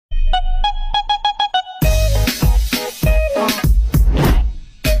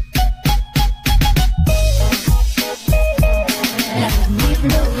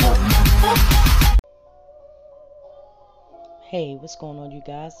what's going on, you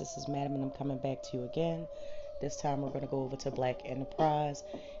guys? This is Madam, and I'm coming back to you again. This time we're going to go over to Black Enterprise,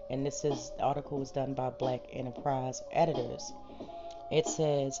 and the article was done by Black Enterprise editors. It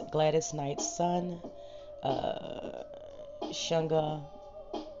says Gladys Knight's son, uh, Shanga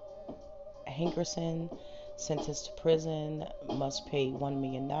Hankerson, sentenced to prison, must pay $1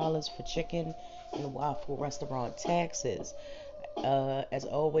 million for chicken and waffle restaurant taxes. As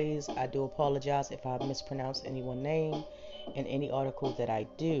always, I do apologize if I mispronounce anyone's name in any article that I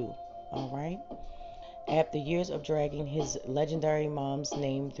do. Alright? After years of dragging his legendary mom's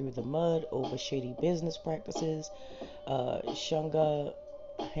name through the mud over shady business practices, Shanga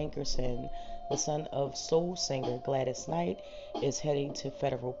Hankerson, the son of soul singer Gladys Knight, is heading to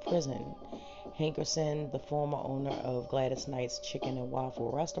federal prison. Hankerson, the former owner of Gladys Knight's Chicken and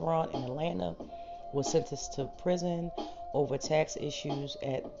Waffle restaurant in Atlanta, was sentenced to prison over tax issues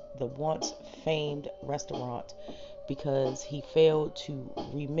at the once famed restaurant because he failed to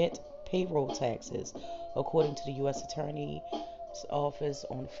remit payroll taxes, according to the U.S. Attorney's Office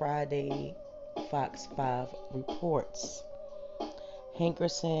on Friday, Fox 5 reports.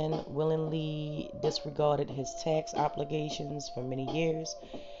 Hankerson willingly disregarded his tax obligations for many years.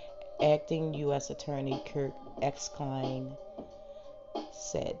 Acting U.S. Attorney Kirk Exkine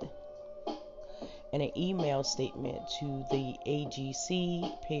said in an email statement to the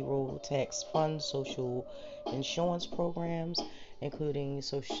AGC payroll tax fund social insurance programs, including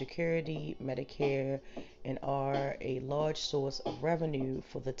Social Security, Medicare, and are a large source of revenue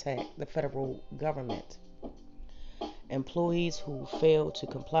for the federal government. Employees who failed to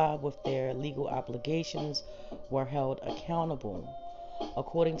comply with their legal obligations were held accountable.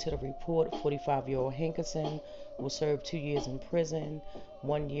 According to the report, 45-year-old Hankerson will serve 2 years in prison,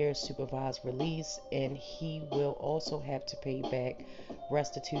 1 year supervised release, and he will also have to pay back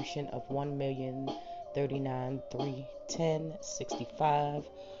restitution of $1,039,310.65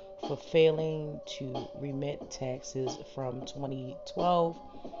 for failing to remit taxes from 2012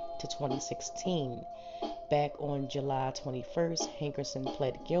 to 2016. Back on July 21st, Hankerson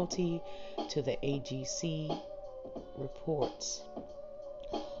pled guilty to the AGC reports.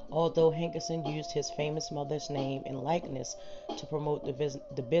 Although Hankerson used his famous mother's name and likeness to promote the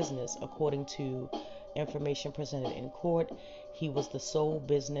business, according to information presented in court, he was the sole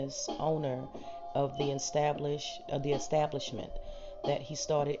business owner of the establishment that he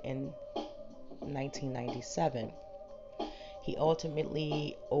started in 1997. He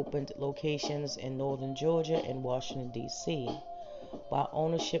ultimately opened locations in northern Georgia and Washington, D.C. While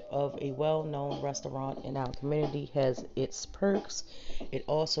ownership of a well-known restaurant in our community has its perks, it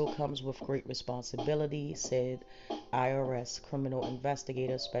also comes with great responsibility, said IRS Criminal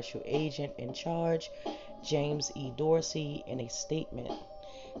Investigator Special Agent in Charge James E. Dorsey in a statement.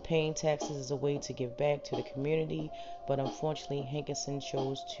 Paying taxes is a way to give back to the community, but unfortunately Hankerson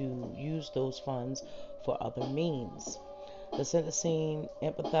chose to use those funds for other means. The sentencing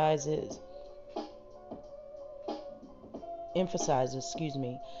emphasizes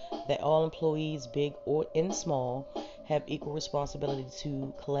that all employees, big or small, have equal responsibility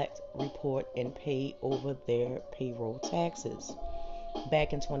to collect, report, and pay over their payroll taxes.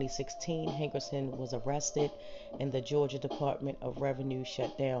 Back in 2016, Hankerson was arrested, and the Georgia Department of Revenue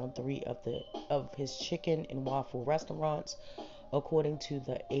shut down 3 of his chicken and waffle restaurants, according to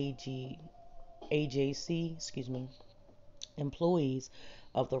the AJC. Employees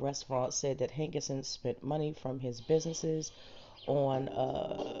of the restaurant said that Hankerson spent money from his businesses on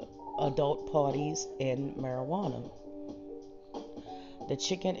adult parties and marijuana. The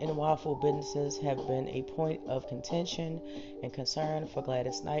chicken and waffle businesses have been a point of contention and concern for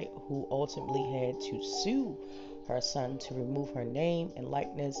Gladys Knight, who ultimately had to sue her son to remove her name and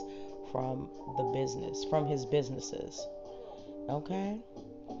likeness from his businesses. Okay?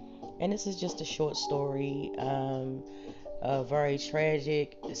 And this is just a short story. Very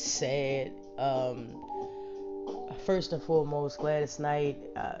tragic, sad. First and foremost, Gladys Knight,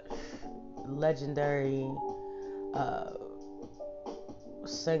 legendary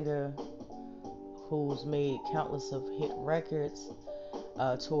singer who's made countless of hit records,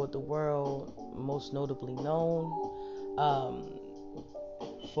 toured the world, most notably known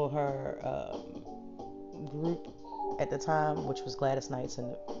for her group at the time, which was Gladys Knight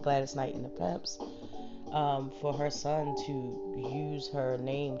and the Pimps. For her son to use her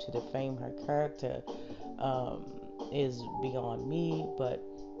name to defame her character is beyond me, but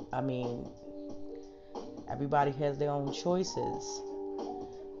I mean, everybody has their own choices,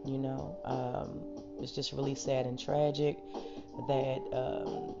 it's just really sad and tragic that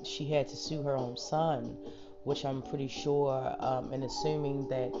she had to sue her own son, which I'm pretty sure, and assuming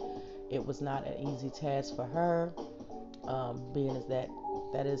that it was not an easy task for her, being as that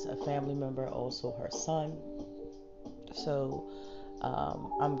is a family member, also her son. So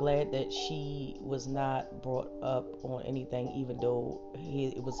I'm glad that she was not brought up on anything, even though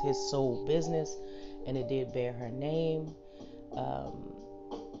it was his sole business and it did bear her name. Um,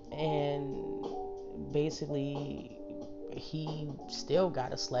 and basically, he still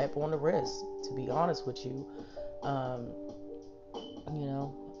got a slap on the wrist, to be honest with you. Um, you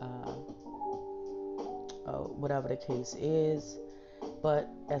know, whatever the case is. But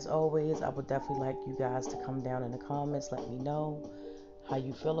as always, I would definitely like you guys to come down in the comments. Let me know how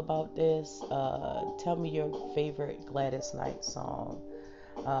you feel about this. Tell me your favorite Gladys Knight song.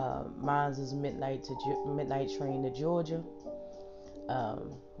 Mine is Midnight Train to Georgia.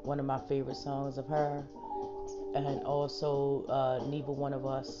 One of my favorite songs of her. And also, Neither One of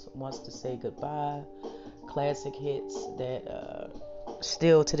Us Wants to Say Goodbye. Classic hits that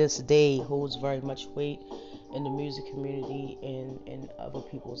still to this day holds very much weight in the music community and in other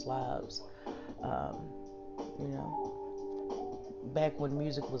people's lives. Um, you know, back when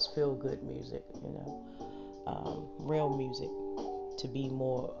music was feel good music, real music, to be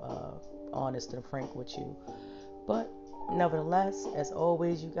more honest and frank with you. But nevertheless, as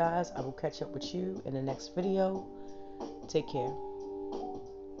always, you guys, I will catch up with you in the next video. Take care.